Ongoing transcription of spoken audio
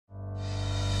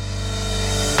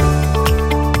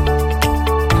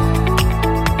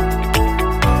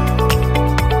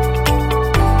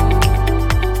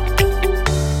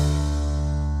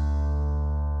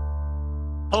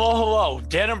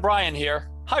Brian here.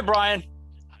 Hi, Brian.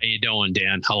 How you doing,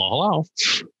 Dan? Hello.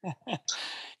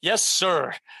 Yes,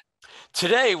 sir.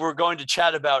 Today, we're going to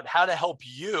chat about how to help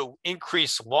you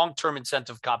increase long-term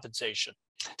incentive compensation.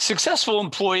 Successful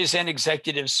employees and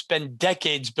executives spend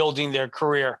decades building their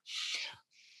career,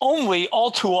 only all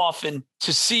too often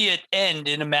to see it end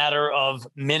in a matter of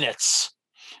minutes.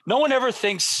 No one ever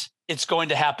thinks it's going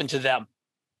to happen to them.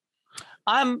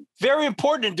 I'm very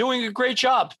important and doing a great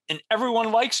job, and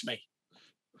everyone likes me.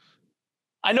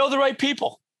 I know the right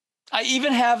people. I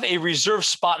even have a reserved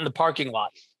spot in the parking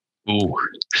lot. Ooh.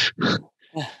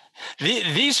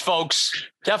 These folks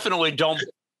definitely don't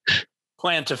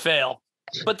plan to fail,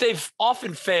 but they've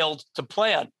often failed to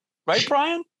plan. Right,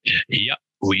 Brian? Yep.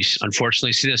 We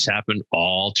unfortunately see this happen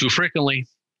all too frequently.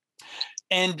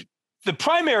 And the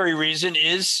primary reason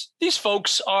is these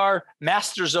folks are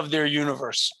masters of their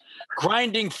universe,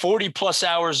 grinding 40 plus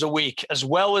hours a week, as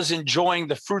well as enjoying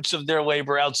the fruits of their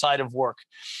labor outside of work,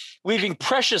 leaving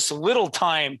precious little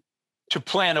time to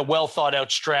plan a well thought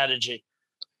out strategy,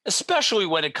 especially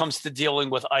when it comes to dealing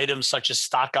with items such as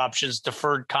stock options,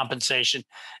 deferred compensation,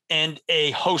 and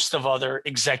a host of other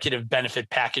executive benefit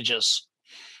packages.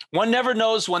 One never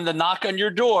knows when the knock on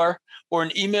your door or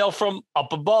an email from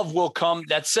up above will come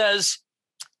that says,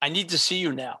 I need to see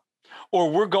you now,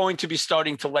 or we're going to be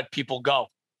starting to let people go.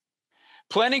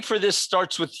 Planning for this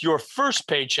starts with your first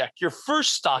paycheck, your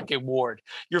first stock award,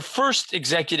 your first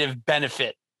executive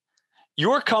benefit.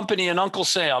 Your company and Uncle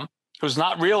Sam, who's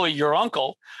not really your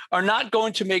uncle, are not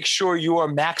going to make sure you are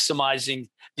maximizing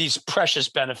these precious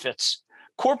benefits.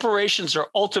 Corporations are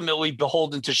ultimately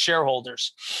beholden to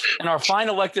shareholders, and our fine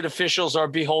elected officials are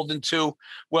beholden to,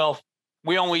 well,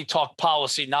 we only talk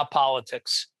policy, not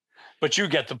politics, but you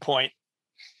get the point.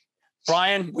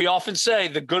 Brian, we often say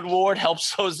the good Lord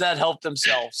helps those that help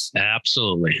themselves.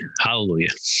 Absolutely. Hallelujah.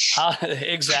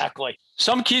 Exactly.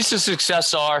 Some keys to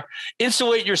success are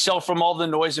insulate yourself from all the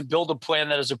noise and build a plan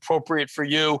that is appropriate for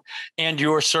you and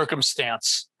your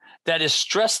circumstance, that is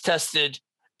stress tested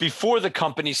before the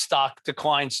company stock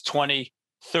declines 20,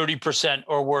 30%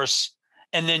 or worse,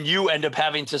 and then you end up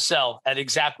having to sell at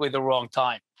exactly the wrong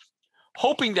time,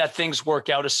 hoping that things work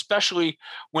out, especially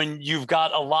when you've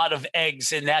got a lot of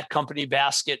eggs in that company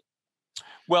basket.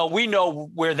 Well, we know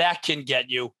where that can get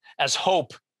you, as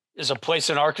Hope is a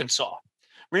place in Arkansas.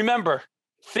 Remember,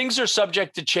 things are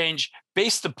subject to change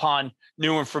based upon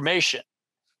new information,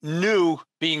 new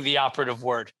being the operative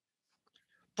word.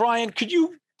 Brian, could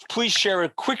you please share a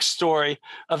quick story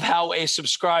of how a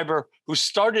subscriber who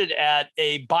started at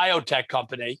a biotech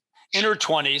company in her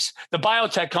 20s, the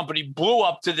biotech company blew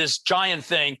up to this giant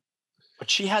thing,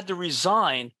 but she had to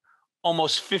resign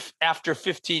after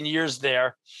 15 years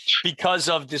there because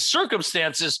of the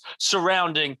circumstances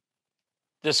surrounding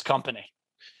this company?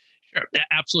 Sure.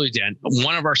 Absolutely, Dan.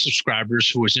 One of our subscribers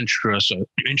who was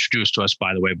introduced to us,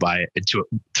 by the way,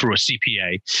 through a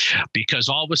CPA, because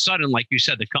all of a sudden, like you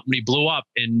said, the company blew up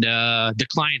and the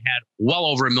client had well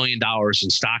over $1 million in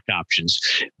stock options,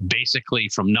 basically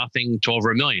from nothing to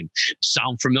over $1 million.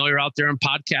 Sound familiar out there in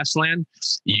podcast land?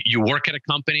 You work at a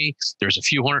company, there's a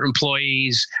few hundred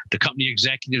employees, the company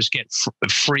executives get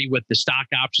free with the stock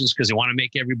options because they want to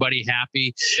make everybody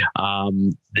happy.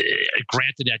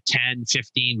 Granted at 10,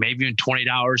 15, maybe even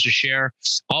 $20 a share.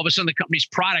 All of a sudden, the company's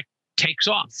product takes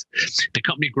off. The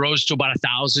company grows to about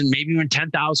 1,000, maybe even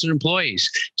 10,000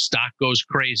 employees. Stock goes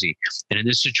crazy. And in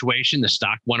this situation, the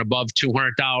stock went above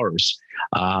 $200.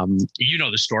 You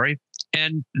know the story.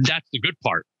 And that's the good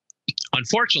part.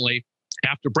 Unfortunately,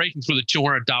 after breaking through the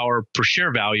 $200 per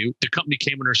share value, the company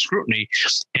came under scrutiny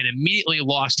and immediately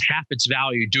lost half its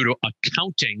value due to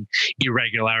accounting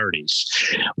irregularities.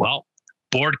 Well,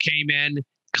 board came in,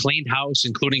 cleaned house,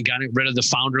 including getting rid of the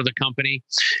founder of the company.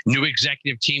 New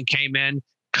executive team came in,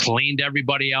 cleaned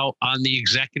everybody out on the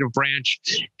executive branch,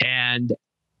 and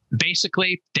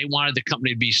basically they wanted the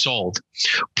company to be sold.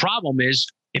 Problem is,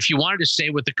 if you wanted to stay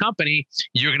with the company,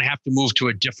 you're going to have to move to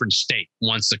a different state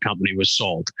once the company was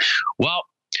sold. Well,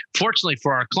 fortunately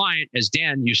for our client, as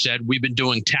Dan, you said, we've been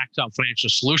doing tax out financial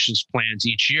solutions plans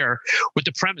each year with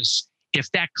the premise, if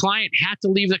that client had to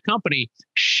leave the company,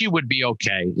 she would be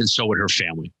okay, and so would her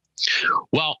family.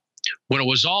 Well, when it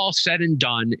was all said and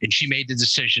done, and she made the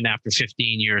decision after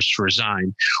 15 years to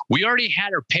resign, we already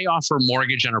had her pay off her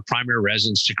mortgage on her primary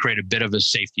residence to create a bit of a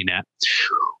safety net.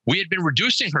 We had been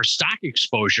reducing her stock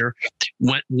exposure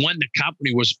when the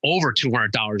company was over $200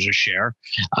 a share.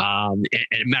 And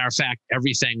a matter of fact,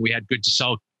 everything we had good to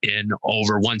sell in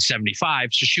over 175.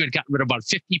 So she had gotten rid of about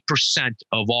 50%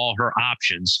 of all her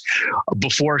options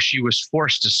before she was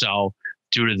forced to sell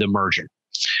due to the merger.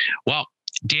 Well,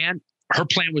 Dan, her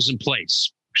plan was in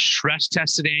place. stress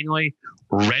tested annually,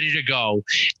 ready to go.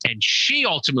 And she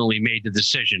ultimately made the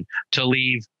decision to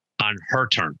leave on her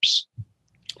terms.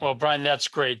 Well, Brian, that's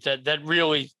great. That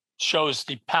really shows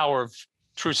the power of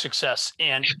true success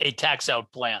and a tax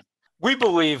out plan. We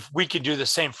believe we can do the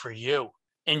same for you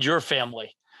and your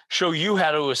family. Show you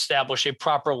how to establish a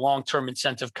proper long-term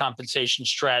incentive compensation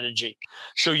strategy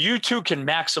so you too can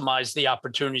maximize the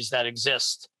opportunities that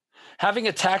exist. Having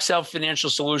a tax out financial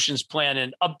solutions plan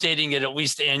and updating it at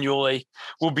least annually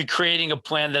will be creating a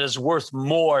plan that is worth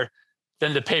more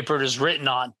than the paper it is written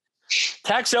on.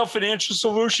 Tax out financial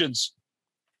solutions.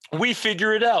 We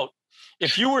figure it out.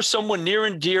 If you or someone near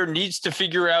and dear needs to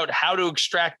figure out how to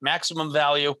extract maximum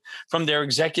value from their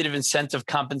executive incentive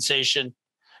compensation,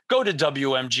 go to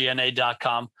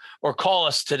WMGNA.com or call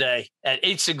us today at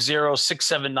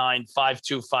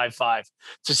 860-679-5255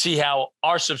 to see how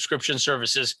our subscription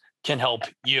services can help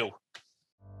you.